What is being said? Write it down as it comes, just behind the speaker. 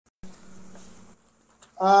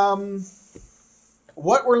What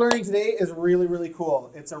we're learning today is really, really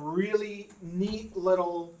cool. It's a really neat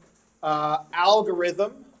little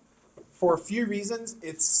algorithm for a few reasons.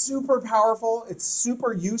 It's super powerful. It's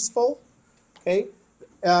super useful. Okay,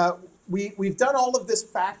 we've done all of this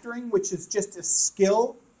factoring, which is just a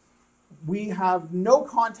skill. We have no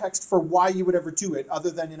context for why you would ever do it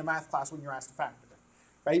other than in a math class when you're asked to factor,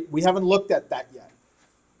 right? We haven't looked at that yet.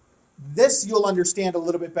 This you'll understand a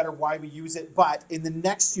little bit better why we use it, but in the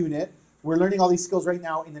next unit, we're learning all these skills right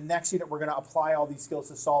now. In the next unit, we're going to apply all these skills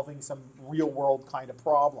to solving some real-world kind of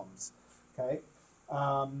problems, okay?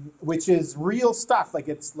 Which is real stuff.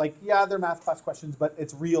 Yeah, they're math class questions, but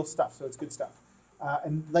it's real stuff, so it's good stuff.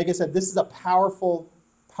 And like I said, this is a powerful,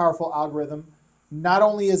 powerful algorithm. Not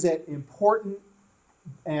only is it important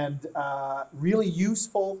and really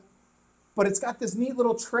useful, but it's got this neat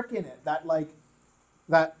little trick in it that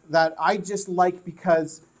I just like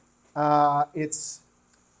because it's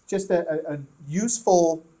just a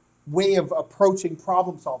useful way of approaching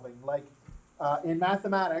problem solving. Like in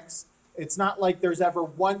mathematics, it's not like there's ever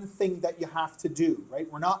one thing that you have to do,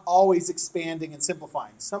 right? We're not always expanding and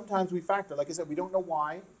simplifying. Sometimes we factor. Like I said, we don't know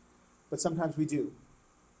why, but sometimes we do.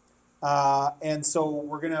 And so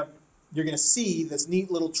you're gonna see this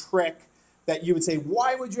neat little trick that you would say,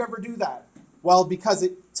 why would you ever do that? Well, because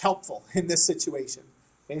it's helpful in this situation.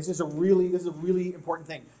 Okay, this is a really important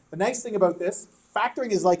thing. The nice thing about this,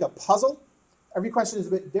 factoring is like a puzzle. Every question is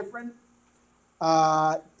a bit different.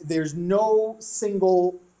 There's no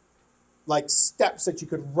single steps that you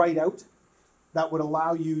could write out that would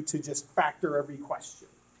allow you to just factor every question,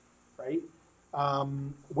 right?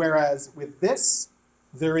 Whereas with this,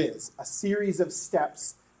 there is a series of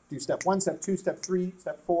steps. Do step 1, step 2, step 3,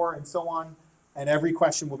 step 4, and so on, and every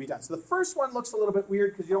question will be done. So the first one looks a little bit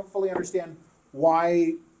weird because you don't fully understand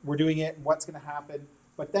why we're doing it and what's going to happen.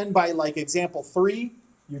 But then by example 3,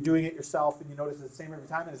 you're doing it yourself and you notice it's the same every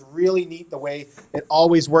time, and it's really neat the way it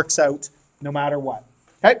always works out no matter what.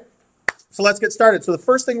 Okay, so let's get started. So the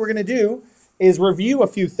first thing we're going to do is review a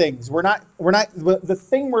few things. The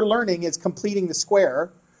thing we're learning is completing the square,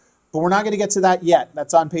 but we're not going to get to that yet.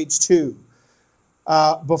 That's on page 2.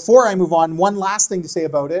 Before I move on, one last thing to say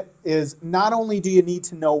about it is not only do you need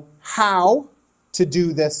to know how to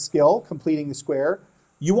do this skill, completing the square,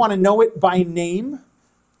 you want to know it by name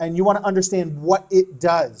and you want to understand what it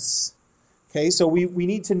does. Okay, so we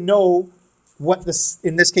need to know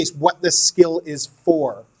in this case, what this skill is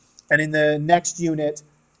for. And in the next unit,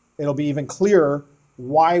 it'll be even clearer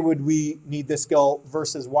why would we need this skill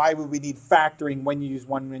versus why would we need factoring when you use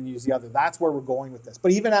one and when you use the other. That's where we're going with this.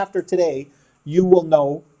 But even after today, you will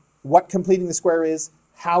know what completing the square is,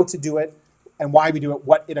 how to do it, and why we do it,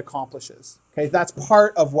 what it accomplishes. Okay, that's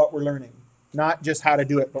part of what we're learning, not just how to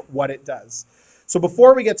do it, but what it does. So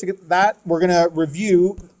before we get to that, we're going to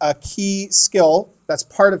review a key skill that's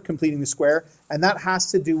part of completing the square, and that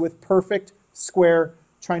has to do with perfect square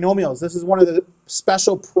trinomials. This is one of the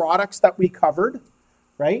special products that we covered,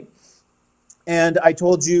 right? And I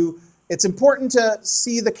told you it's important to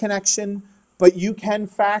see the connection, but you can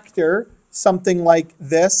factor something like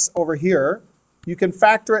this over here. You can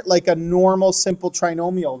factor it like a normal simple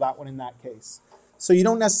trinomial, that one in that case. So you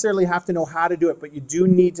don't necessarily have to know how to do it, but you do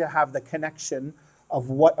need to have the connection of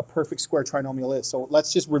what a perfect square trinomial is. So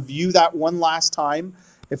let's just review that one last time.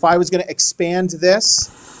 If I was going to expand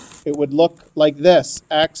this, it would look like this: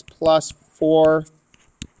 x plus 4,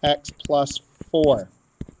 x plus 4,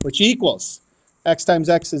 which equals x times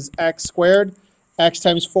x is x squared, x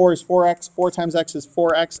times 4 is 4x, 4 times x is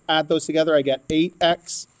 4x. Add those together, I get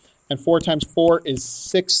 8x, and 4 times 4 is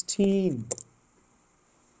 16.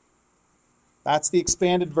 That's the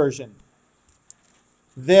expanded version.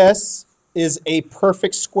 This is a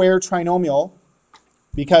perfect square trinomial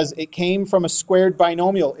because it came from a squared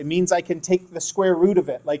binomial. It means I can take the square root of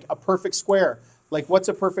it, like a perfect square. Like what's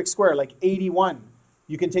a perfect square? Like 81.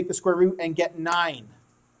 You can take the square root and get 9.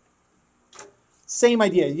 Same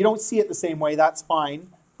idea. You don't see it the same way, that's fine,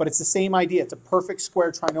 but it's the same idea. It's a perfect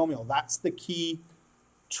square trinomial. That's the key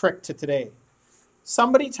trick to today.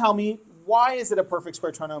 Somebody tell me, why is it a perfect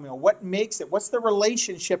square trinomial? What makes it? What's the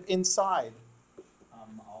relationship inside?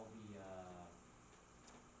 All the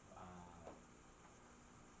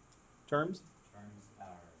Terms? terms can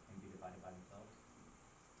be divided by themselves.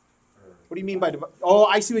 What do you mean by divided? Oh,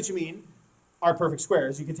 I see what you mean. Are perfect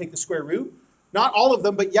squares. You can take the square root. Not all of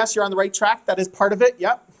them, but yes, you're on the right track. That is part of it.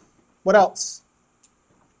 Yep. What else?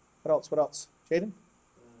 What else? What else? Jaden?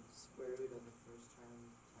 Square root of the first term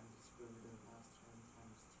times the square root of the last term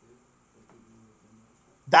times 2.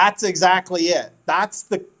 That's exactly it. That's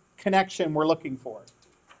the connection we're looking for.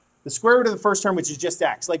 The square root of the first term, which is just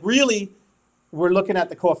x. Like really, we're looking at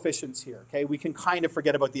the coefficients here, okay? We can kind of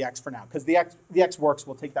forget about the x for now, because the x works,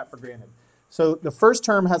 we'll take that for granted. So the first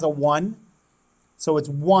term has a 1, so it's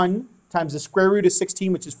 1 times the square root of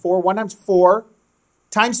 16, which is 4. 1 times 4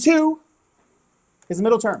 times 2 is the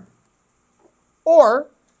middle term. Or,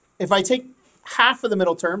 if I take half of the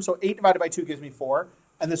middle term, so 8 divided by 2 gives me 4,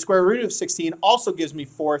 and the square root of 16 also gives me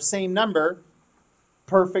 4, same number,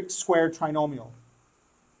 perfect square trinomial.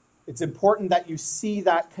 It's important that you see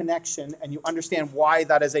that connection and you understand why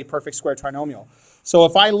that is a perfect square trinomial. So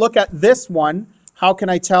if I look at this one, how can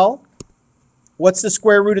I tell? What's the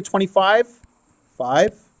square root of 25?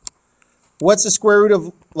 5. What's the square root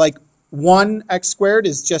of, like, 1x squared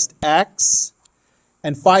is just x.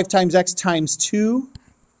 And 5 times x times 2.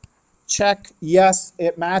 Check. Yes,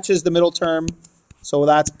 it matches the middle term. So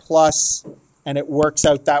that's plus, and it works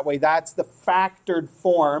out that way. That's the factored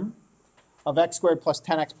form of x squared plus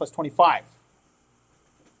 10x plus 25.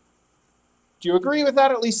 Do you agree with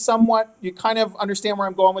that at least somewhat? You kind of understand where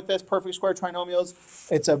I'm going with this, perfect square trinomials.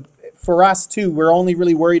 For us too, we're only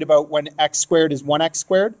really worried about when x squared is 1x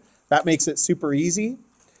squared. That makes it super easy.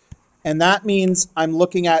 And that means I'm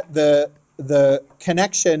looking at the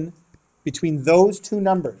connection between those two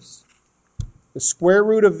numbers. The square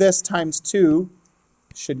root of this times 2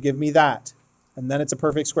 should give me that. And then it's a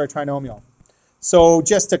perfect square trinomial. So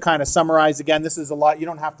just to kind of summarize again, this is a lot. You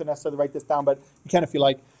don't have to necessarily write this down, but you can if you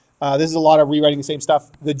like. This is a lot of rewriting the same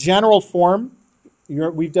stuff. The general form,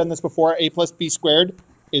 we've done this before, a plus b squared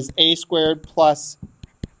is a squared plus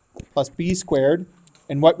b squared.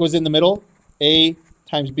 And what goes in the middle? A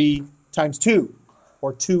times b times 2,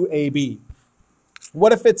 or 2ab.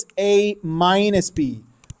 What if it's a minus b?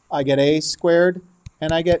 I get a squared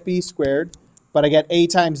and I get b squared, but I get a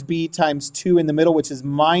times b times 2 in the middle, which is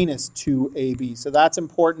minus 2ab. So that's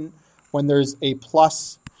important when there's a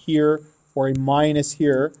plus here or a minus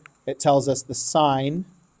here. It tells us the sign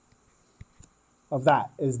of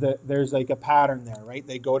that is that there's like a pattern there, right?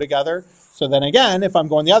 They go together. So then again, if I'm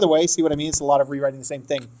going the other way, see what I mean? It's a lot of rewriting the same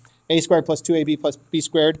thing. A squared plus 2ab plus b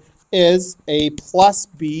squared is a plus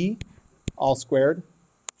b all squared.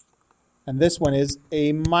 And this one is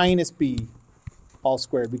a minus b all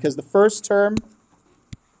squared, because the first term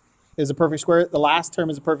is a perfect square, the last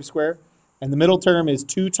term is a perfect square, and the middle term is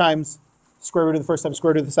 2 times square root of the first times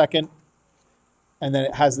square root of the second, and then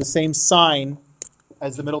it has the same sign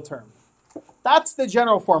as the middle term. That's the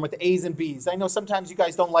general form with the a's and b's. I know sometimes you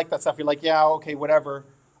guys don't like that stuff. You're like, yeah, okay, whatever.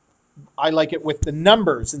 I like it with the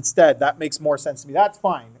numbers instead. That makes more sense to me. That's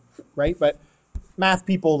fine, right? But math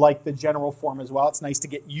people like the general form as well. It's nice to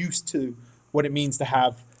get used to what it means to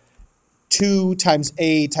have 2 times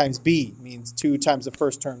a times b means 2 times the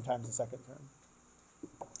first term times the second term.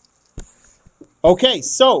 Okay,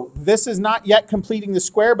 so this is not yet completing the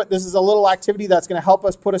square, but this is a little activity that's going to help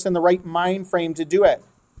us put us in the right mind frame to do it.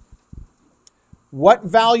 What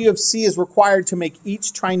value of c is required to make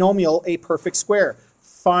each trinomial a perfect square?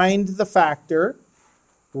 Find the factor,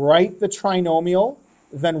 write the trinomial,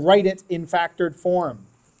 then write it in factored form.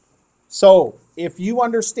 So if you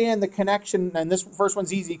understand the connection, and this first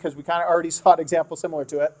one's easy because we kind of already saw an example similar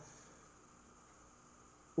to it.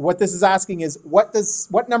 What this is asking is, what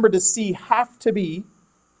number does c have to be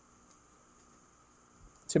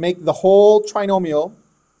to make the whole trinomial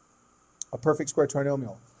a perfect square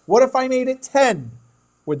trinomial? What if I made it 10?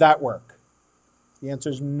 Would that work? The answer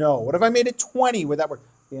is no. What if I made it 20? Would that work?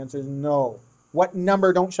 The answer is no. What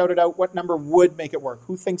number, don't shout it out, what number would make it work?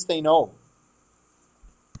 Who thinks they know?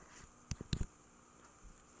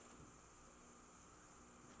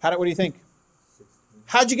 Pat, what do you think? 16.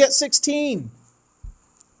 How'd you get 16?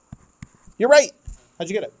 You're right. How'd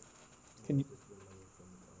you get it? Can you?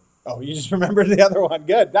 Oh, you just remembered the other one.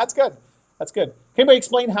 Good. That's good. That's good. Can anybody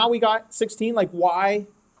explain how we got 16? Like why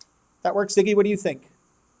that works? Ziggy, what do you think?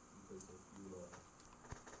 Because if you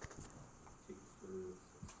take the square root of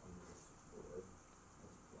 6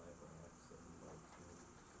 multiply by x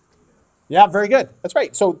and by 2, Yeah, very good. That's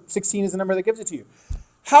right. So 16 is the number that gives it to you.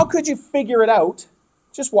 How could you figure it out?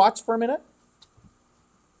 Just watch for a minute.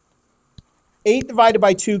 8 divided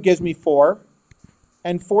by 2 gives me 4,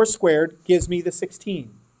 and 4 squared gives me the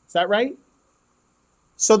 16. Is that right?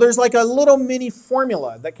 So there's like a little mini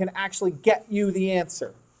formula that can actually get you the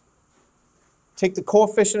answer. Take the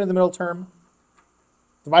coefficient of the middle term,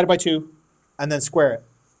 divide it by 2, and then square it.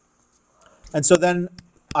 And so then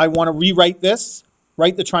I want to rewrite this.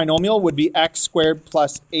 Write the trinomial would be x squared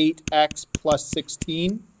plus 8x plus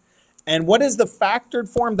 16. And what is the factored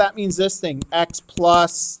form? That means this thing, x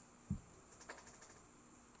plus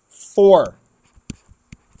 4,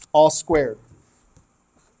 all squared.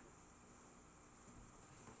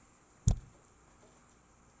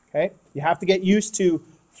 Okay? You have to get used to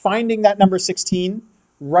finding that number 16,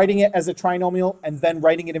 writing it as a trinomial, and then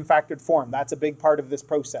writing it in factored form. That's a big part of this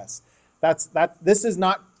process. This is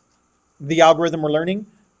not the algorithm we're learning,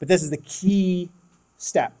 but this is the key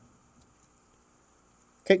step.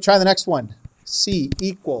 Okay, try the next one. C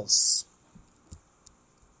equals.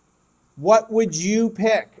 What would you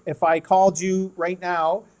pick if I called you right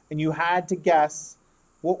now and you had to guess?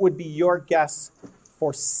 What would be your guess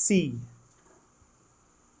for C?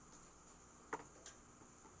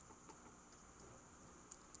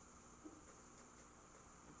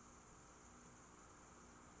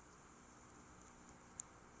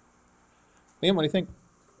 Liam, what do you think?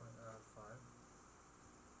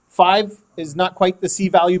 5 is not quite the C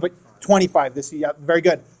value, but 25. The C, yeah, very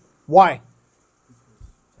good. Why?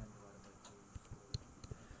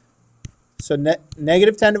 So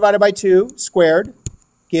negative 10 divided by 2 squared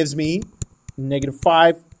gives me negative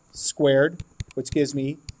 5 squared, which gives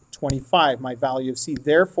me 25, my value of C.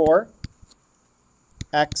 Therefore,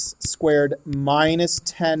 x squared minus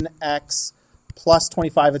 10x plus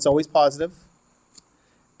 25, it's always positive.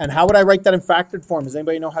 And how would I write that in factored form? Does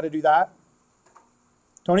anybody know how to do that?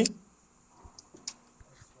 Tony?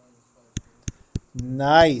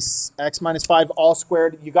 Nice. X minus 5 all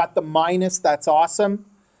squared. You got the minus. That's awesome.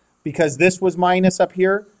 Because this was minus up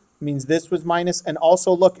here, means this was minus. And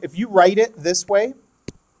also, look, if you write it this way,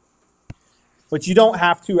 which you don't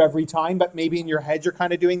have to every time, but maybe in your head you're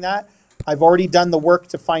kind of doing that, I've already done the work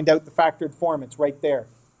to find out the factored form. It's right there.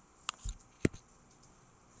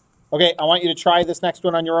 Okay, I want you to try this next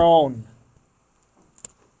one on your own.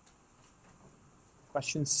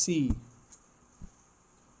 Question C.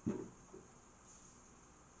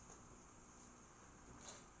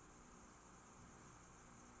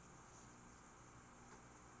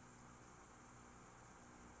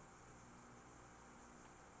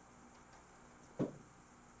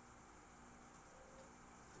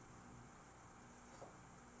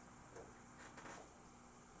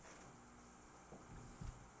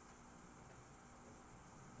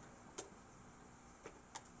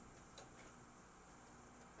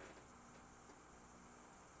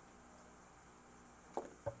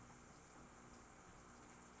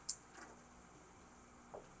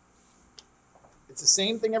 It's the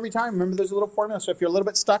same thing every time. Remember, there's a little formula. So if you're a little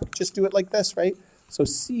bit stuck, just do it like this, right? So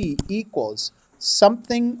C equals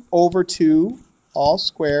something over 2 all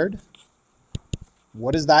squared.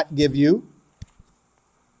 What does that give you?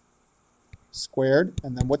 Squared.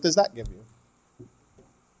 And then what does that give you?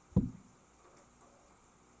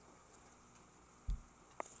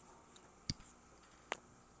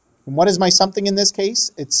 And what is my something in this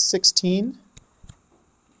case? It's 16.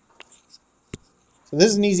 So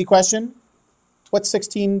this is an easy question. What's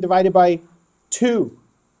 16 divided by 2?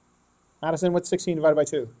 Madison, what's 16 divided by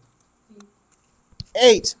 2?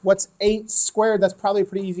 8. What's 8 squared? That's probably a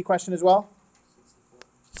pretty easy question as well.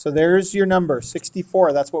 64. So there's your number,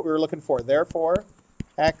 64. That's what we were looking for. Therefore,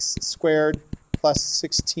 x squared plus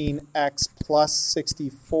 16x plus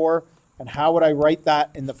 64. And how would I write that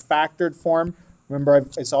in the factored form? Remember,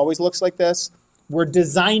 it always looks like this. We're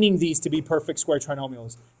designing these to be perfect square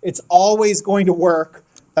trinomials. It's always going to work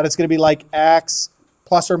that it's going to be like x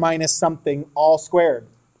plus or minus something all squared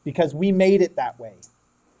because we made it that way.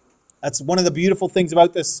 That's one of the beautiful things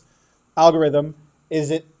about this algorithm is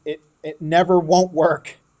it never won't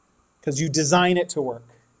work because you design it to work.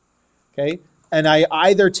 Okay? And I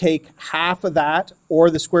either take half of that or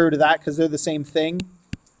the square root of that because they're the same thing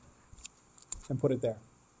and put it there.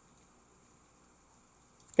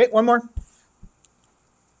 Okay, one more.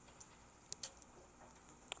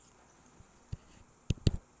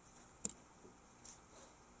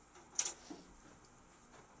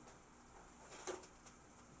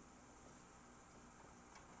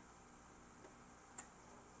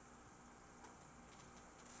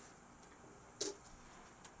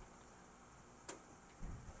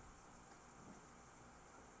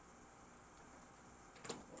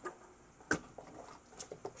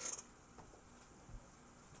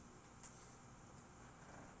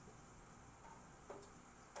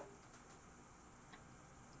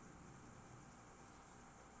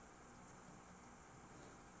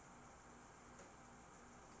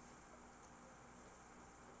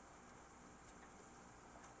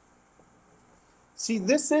 See,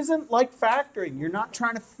 this isn't like factoring. You're not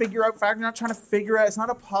trying to figure out factoring. You're not trying to figure out. It's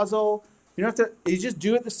not a puzzle. You don't have to. You just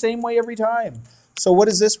do it the same way every time. So what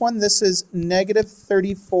is this one? This is negative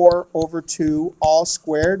 34 over 2 all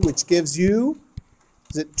squared, which gives you,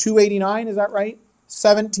 is it 289? Is that right?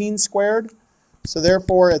 17 squared. So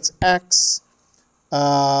therefore, it's x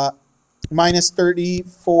minus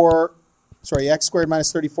 34. Sorry, x squared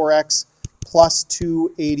minus 34x plus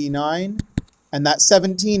 289. And that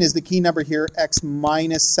 17 is the key number here, x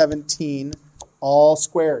minus 17 all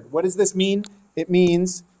squared. What does this mean? It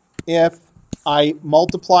means if I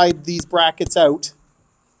multiplied these brackets out,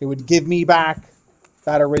 it would give me back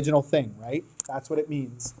that original thing, right? That's what it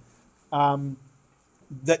means.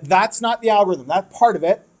 That's not the algorithm. That's part of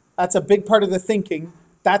it. That's a big part of the thinking.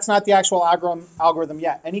 That's not the actual algorithm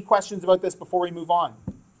yet. Any questions about this before we move on?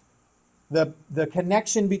 The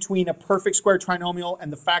connection between a perfect square trinomial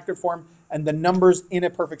and the factored form and the numbers in a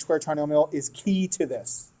perfect square trinomial is key to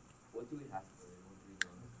this. What do we have to do? What do we don't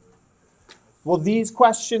have to do? Well, these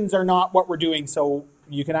questions are not what we're doing, so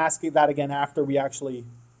you can ask that again after we actually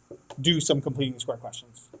do some completing the square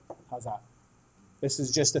questions. How's that? This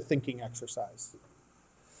is just a thinking exercise.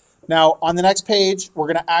 Now, on the next page, we're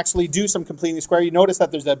going to actually do some completing the square. You notice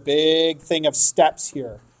that there's a big thing of steps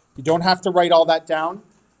here. You don't have to write all that down.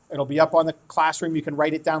 It'll be up on the classroom. You can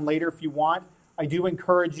write it down later if you want. I do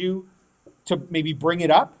encourage you to maybe bring it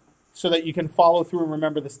up so that you can follow through and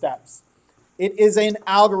remember the steps. It is an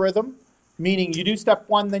algorithm, meaning you do step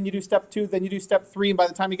 1, then you do step 2, then you do step 3, and by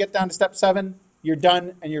the time you get down to step 7, you're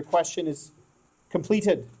done and your question is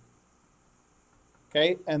completed.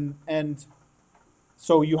 Okay, and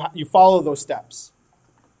so you follow those steps.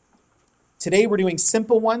 Today we're doing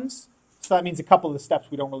simple ones, so that means a couple of the steps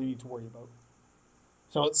we don't really need to worry about.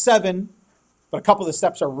 So it's 7, but a couple of the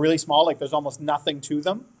steps are really small, like there's almost nothing to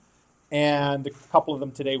them. And a couple of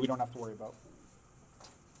them today we don't have to worry about.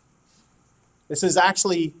 This is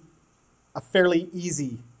actually a fairly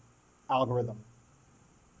easy algorithm,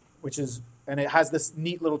 and it has this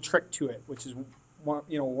neat little trick to it, which is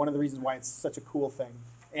one of the reasons why it's such a cool thing,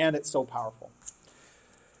 and it's so powerful.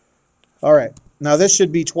 All right, now this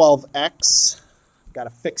should be 12x. Got to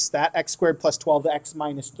fix that. X squared plus 12x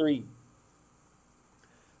minus 3.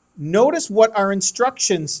 Notice what our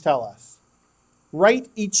instructions tell us. Write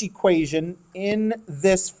each equation in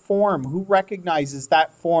this form. Who recognizes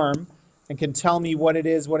that form and can tell me what it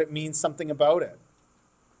is, what it means, something about it?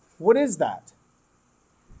 What is that?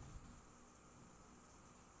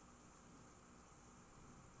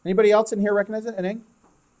 Anybody else in here recognize it? Anything?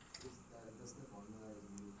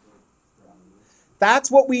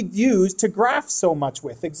 That's what we use to graph so much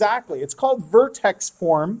with. Exactly. It's called vertex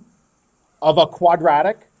form of a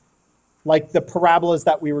quadratic, like the parabolas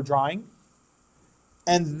that we were drawing.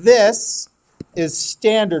 And this is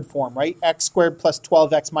standard form, right? X squared plus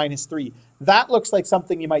 12x minus 3. That looks like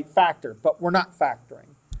something you might factor, but we're not factoring.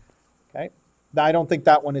 Okay? I don't think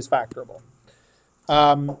that one is factorable.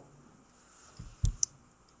 But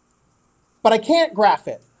I can't graph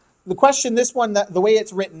it. The question, this one, the way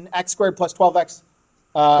it's written, x squared plus 12x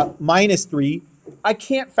minus 3, I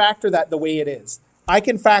can't factor that the way it is. I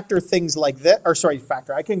can factor things like this,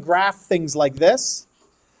 I can graph things like this,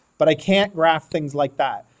 but I can't graph things like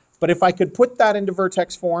that. But if I could put that into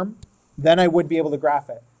vertex form, then I would be able to graph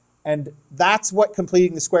it. And that's what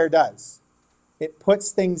completing the square does. It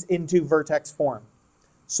puts things into vertex form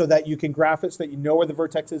so that you can graph it, so that you know where the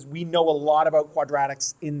vertex is. We know a lot about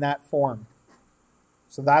quadratics in that form.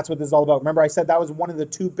 So that's what this is all about. Remember I said that was one of the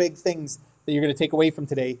 2 big things that you're going to take away from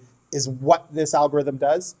today is what this algorithm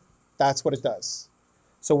does. That's what it does.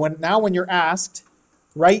 So when you're asked,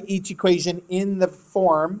 write each equation in the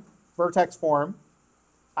form, vertex form,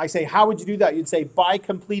 I say, how would you do that? You'd say, by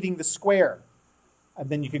completing the square. And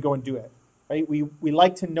then you could go and do it. Right? We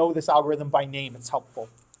like to know this algorithm by name. It's helpful.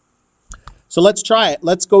 So let's try it.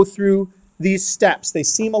 Let's go through these steps. They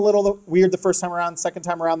seem a little weird the first time around. Second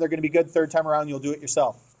time around, they're going to be good. Third time around, you'll do it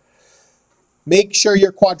yourself. Make sure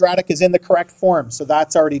your quadratic is in the correct form. So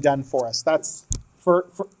that's already done for us. That's for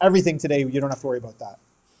everything today. You don't have to worry about that.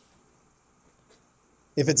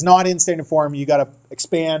 If it's not in standard form, you got to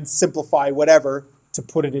expand, simplify, whatever, to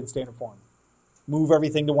put it in standard form. Move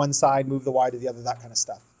everything to one side, move the y to the other, that kind of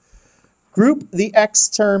stuff. Group the x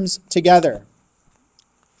terms together.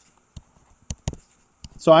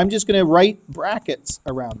 So I'm just going to write brackets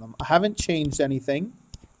around them. I haven't changed anything.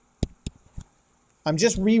 I'm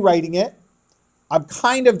just rewriting it. I'm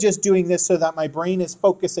kind of just doing this so that my brain is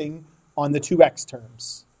focusing on the 2x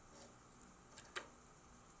terms.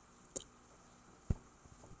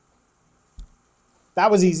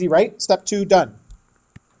 That was easy, right? Step 2, done.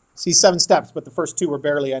 See, 7 steps, but the first 2 were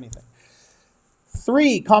barely anything.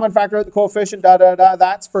 3, common factor out the coefficient,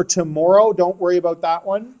 That's for tomorrow. Don't worry about that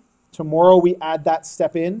one. Tomorrow we add that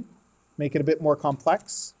step in, make it a bit more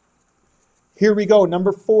complex. Here we go.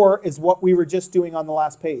 Number 4 is what we were just doing on the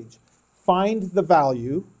last page. Find the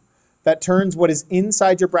value that turns what is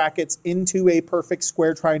inside your brackets into a perfect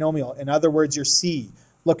square trinomial. In other words, your C.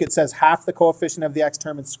 Look, it says half the coefficient of the x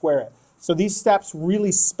term and square it. So these steps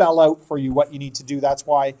really spell out for you what you need to do. That's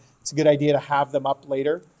why it's a good idea to have them up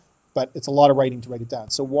later, but it's a lot of writing to write it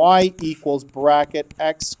down. So y equals bracket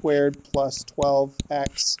x squared plus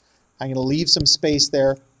 12x. I'm going to leave some space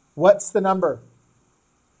there. What's the number?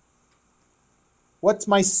 What's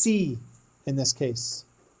my c in this case?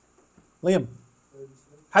 Liam,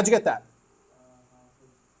 how'd you get that?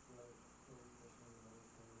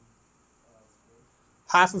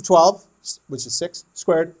 Half of 12, which is 6,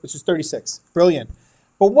 squared, which is 36. Brilliant.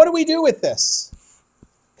 But what do we do with this?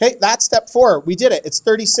 Okay, that's step 4. We did it. It's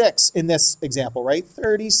 36 in this example, right?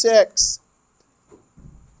 36.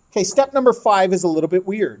 Okay, step number 5 is a little bit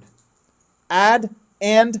weird. Add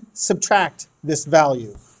and subtract this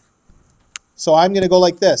value. So I'm going to go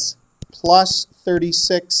like this. Plus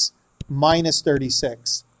 36 minus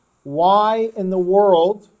 36. Why in the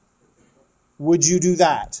world would you do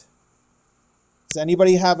that? Does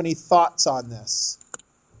anybody have any thoughts on this?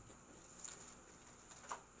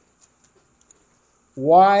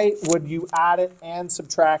 Why would you add it and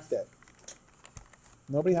subtract it?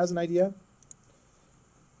 Nobody has an idea?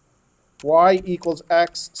 Y equals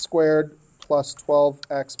x squared plus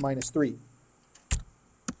 12x minus 3.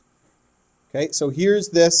 Okay, so here's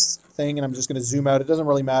this thing, and I'm just going to zoom out. It doesn't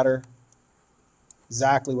really matter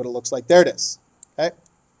exactly what it looks like. There it is. Okay,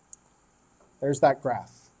 there's that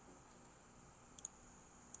graph.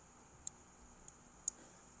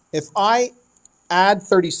 If I add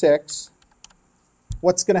 36,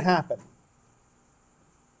 what's going to happen?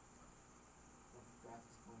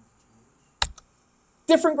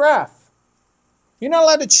 Different graph. You're not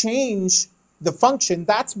allowed to change the function.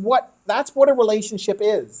 That's what a relationship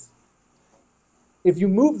is. If you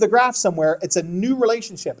move the graph somewhere, it's a new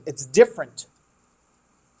relationship. It's different.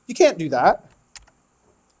 You can't do that.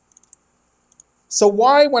 So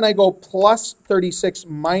why, when I go plus 36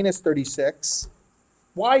 minus 36,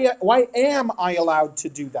 why am I allowed to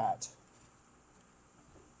do that?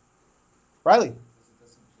 Riley?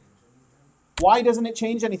 Why doesn't it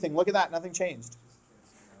change anything? Look at that, nothing changed.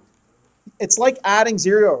 It's like adding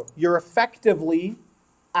 0. You're effectively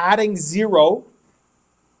adding 0,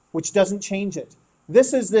 which doesn't change it.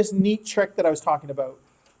 This is this neat trick that I was talking about.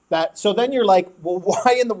 So then you're like, well,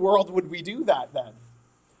 why in the world would we do that then?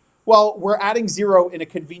 Well, we're adding 0 in a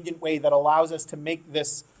convenient way that allows us to make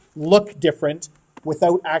this look different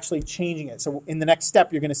without actually changing it. So in the next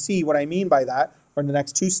step, you're going to see what I mean by that, or in the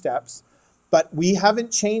next 2 steps. But we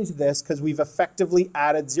haven't changed this because we've effectively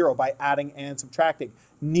added 0 by adding and subtracting.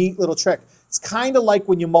 Neat little trick. It's kind of like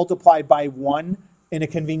when you multiply by 1 in a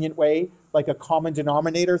convenient way, like a common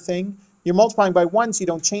denominator thing. You're multiplying by 1 so you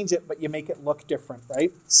don't change it, but you make it look different,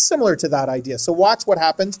 right? Similar to that idea. So watch what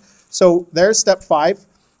happens. So there's step 5.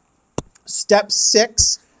 Step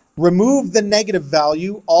 6, remove the negative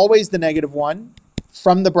value, always the negative one,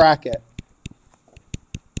 from the bracket.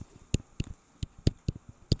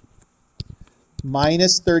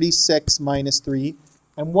 Minus 36 minus 3.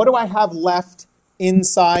 And what do I have left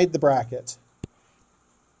inside the bracket?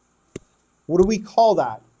 What do we call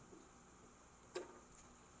that?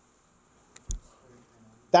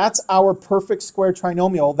 That's our perfect square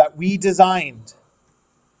trinomial that we designed.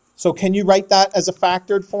 So can you write that as a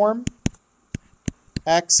factored form?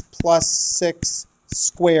 X plus 6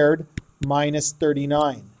 squared minus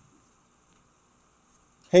 39.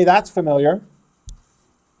 Hey, that's familiar.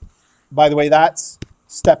 By the way, that's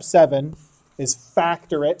step 7, is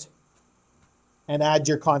factor it and add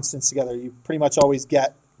your constants together. You pretty much always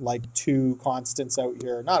get like 2 constants out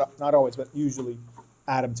here. Not always, but usually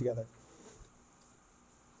add them together.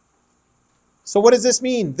 So what does this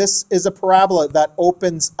mean? This is a parabola that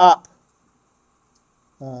opens up.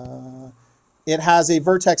 It has a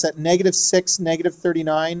vertex at -6,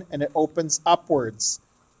 -39, and it opens upwards.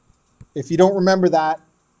 If you don't remember that,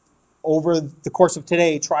 over the course of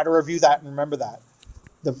today, try to review that and remember that.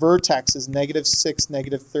 The vertex is -6,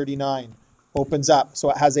 -39, opens up.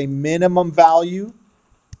 So it has a minimum value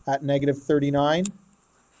at -39,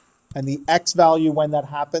 and the x value when that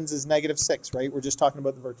happens is -6, right? We're just talking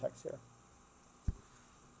about the vertex here.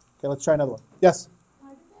 Okay, let's try another one. Yes?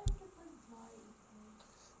 Why did they have to put y equals?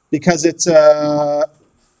 Because it's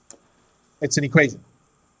an equation.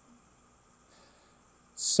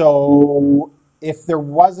 So if there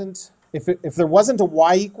wasn't a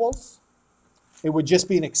y equals, it would just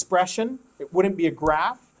be an expression. It wouldn't be a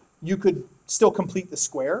graph. You could still complete the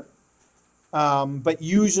square, but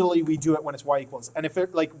usually we do it when it's y equals. And if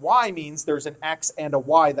it, like y means there's an x and a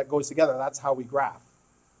y that goes together, that's how we graph.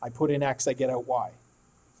 I put in x, I get out y.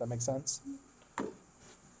 Does that make sense?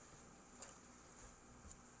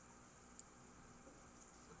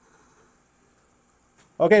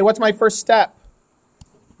 Okay, what's my first step?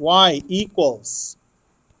 y equals,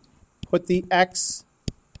 put the x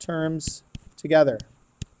terms together.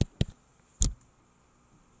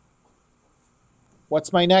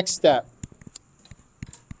 What's my next step?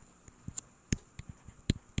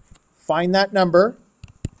 Find that number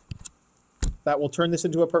that will turn this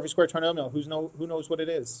into a perfect square trinomial. Who knows what it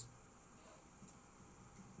is?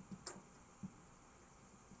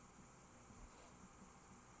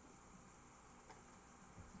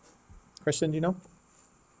 Christian, do you know?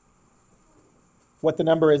 What the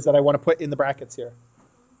number is that I want to put in the brackets here?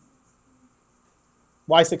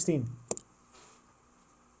 Why 16?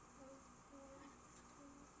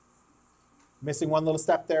 Missing one little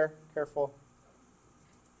step there. Careful.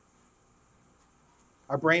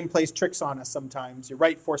 Our brain plays tricks on us sometimes. You're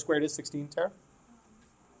right, 4 squared is 16, Tara.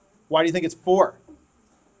 Why do you think it's 4?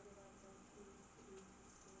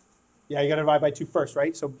 Yeah, you got to divide by 2 first,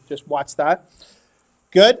 right? So just watch that.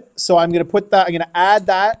 Good. So I'm going to put that, I'm going to add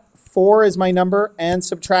that. 4 is my number and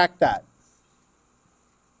subtract that.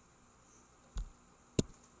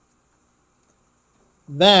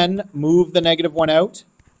 Then move the negative 1 out.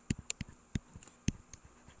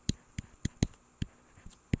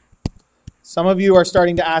 Some of you are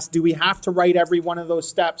starting to ask, do we have to write every one of those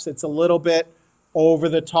steps? It's a little bit over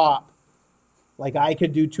the top. Like I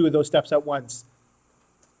could do 2 of those steps at once.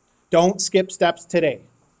 Don't skip steps today.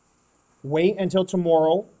 Wait until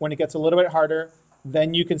tomorrow when it gets a little bit harder.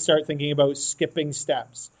 Then you can start thinking about skipping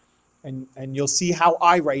steps. And you'll see how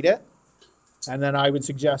I write it. And then I would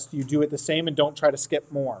suggest you do it the same and don't try to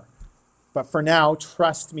skip more. But for now,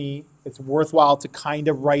 trust me, it's worthwhile to kind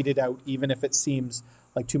of write it out, even if it seems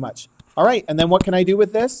like too much. All right, and then what can I do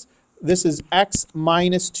with this? This is x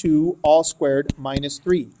minus 2 all squared minus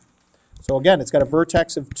 3. So again, it's got a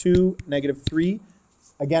vertex of 2, negative 3.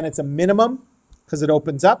 Again, it's a minimum because it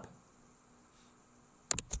opens up.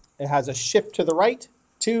 It has a shift to the right,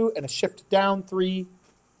 2, and a shift down, 3.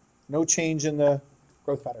 No change in the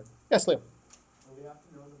growth pattern. Yes, Leo? Well, we have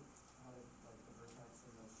to know how the vertex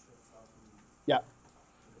and the shifts up and Yeah.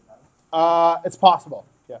 the pattern. It's possible,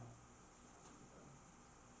 yeah.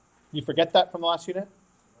 You forget that from the last unit?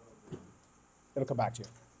 It'll come back to you.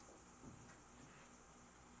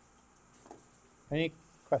 Any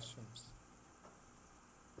questions?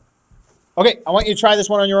 Okay, I want you to try this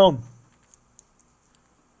one on your own.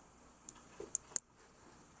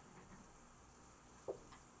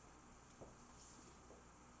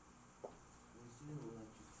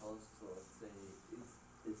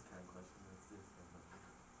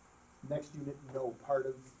 Next unit, no. Part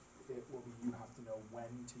of it will be you have to know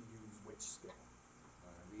when to use which skill.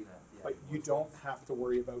 But you don't have to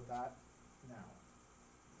worry about that now.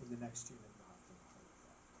 In the next unit, you'll have to know how to do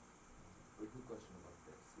that. A good question about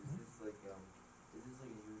this. Is this like a new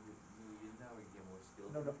unit now, or you get more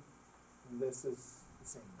skills? No. This is the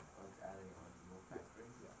same. Oh, it's adding on more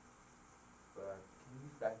factoring? Yeah. But can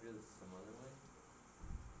you factor this some other way?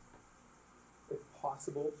 It's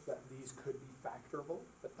possible that these could be factorable,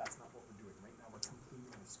 but that's not what we're doing. Right now, we're completing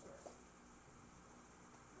the square.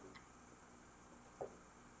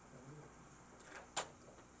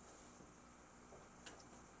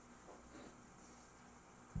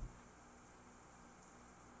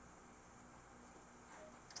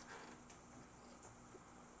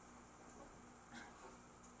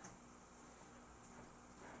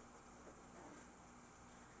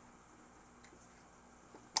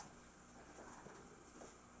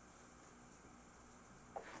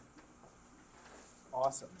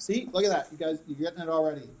 Awesome. See, look at that. You guys, you're getting it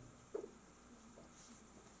already.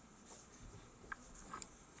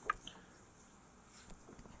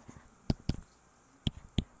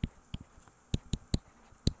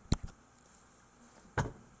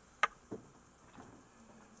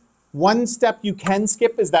 One step you can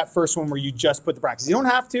skip is that first one where you just put the brackets. You don't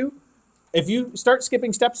have to. If you start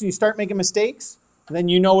skipping steps and you start making mistakes, then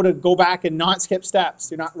you know to go back and not skip steps.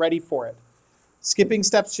 You're not ready for it. Skipping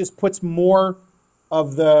steps just puts more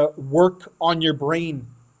of the work on your brain.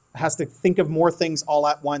 It has to think of more things all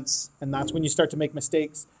at once, and that's when you start to make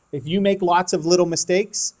mistakes. If you make lots of little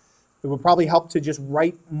mistakes, it will probably help to just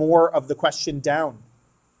write more of the question down.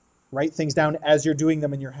 Write things down as you're doing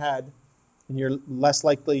them in your head, and you're less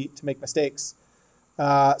likely to make mistakes.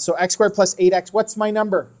 So x squared plus 8x, what's my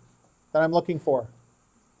number that I'm looking for?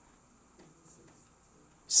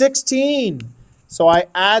 16. So I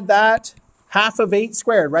add that. Half of 8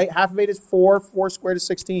 squared, right? Half of 8 is 4. 4 squared is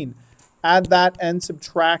 16. Add that and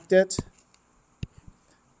subtract it.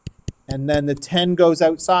 And then the 10 goes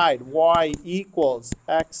outside. Y equals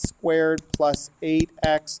x squared plus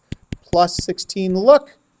 8x plus 16.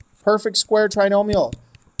 Look, perfect square trinomial.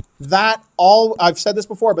 I've said this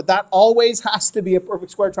before, but that always has to be a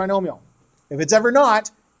perfect square trinomial. If it's ever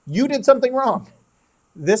not, you did something wrong.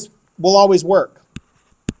 This will always work.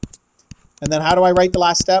 And then how do I write the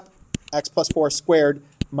last step? X plus 4 squared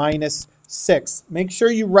minus 6. Make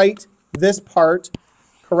sure you write this part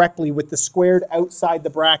correctly with the squared outside the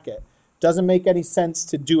bracket. Doesn't make any sense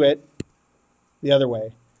to do it the other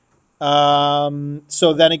way.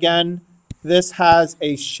 So then again, this has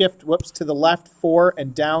a shift, to the left 4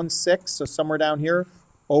 and down 6. So somewhere down here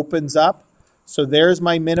opens up. So there's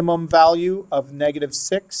my minimum value of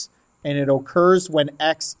 -6. And it occurs when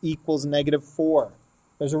x equals -4.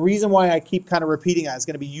 There's a reason why I keep kind of repeating that. It's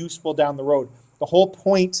going to be useful down the road. The whole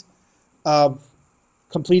point of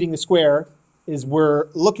completing the square is we're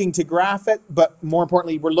looking to graph it, but more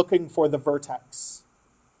importantly, we're looking for the vertex.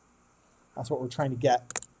 That's what we're trying to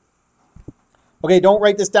get. Okay, don't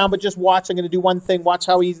write this down, but just watch. I'm going to do one thing. Watch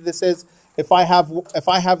how easy this is. If I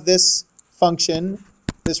have this function,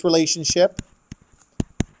 this relationship,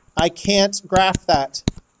 I can't graph that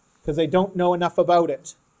because I don't know enough about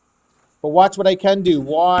it. But watch what I can do.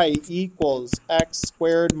 Y equals x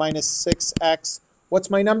squared minus 6x.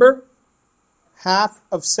 What's my number? Half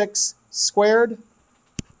of 6 squared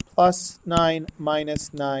plus 9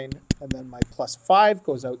 minus 9. And then my plus 5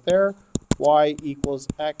 goes out there. Y equals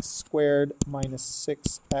x squared minus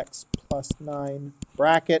 6x plus 9,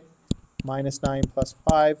 bracket, minus 9 plus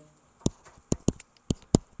 5,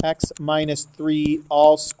 x minus 3,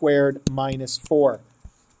 all squared, minus 4.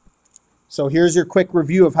 So here's your quick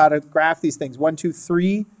review of how to graph these things. 1, 2,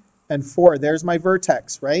 3, and 4. There's my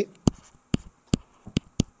vertex, right?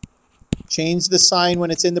 Change the sign when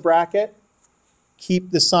it's in the bracket.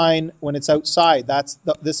 Keep the sign when it's outside.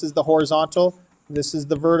 This is the horizontal. This is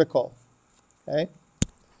the vertical. Okay.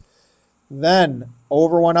 Then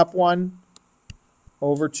over 1 up 1,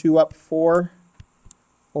 over 2 up 4,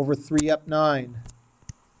 over 3 up 9.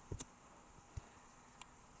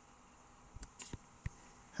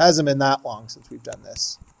 Hasn't been that long since we've done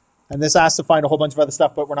this. And this has to find a whole bunch of other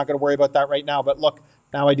stuff, but we're not going to worry about that right now. But look,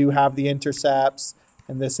 now I do have the intercepts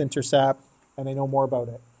and this intercept, and I know more about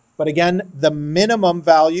it. But again, the minimum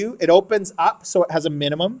value, it opens up, so it has a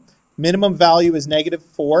minimum. Minimum value is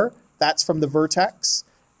 -4. That's from the vertex.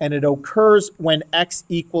 And it occurs when x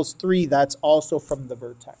equals 3. That's also from the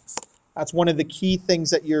vertex. That's one of the key things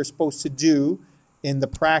that you're supposed to do in the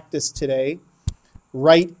practice today.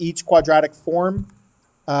 Write each quadratic form.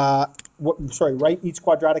 Write each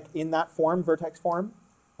quadratic in that form, vertex form.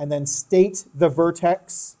 And then state the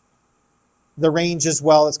vertex, the range as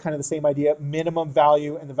well. It's kind of the same idea. Minimum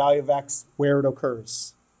value and the value of x, where it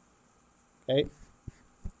occurs. Okay?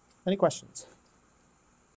 Any questions?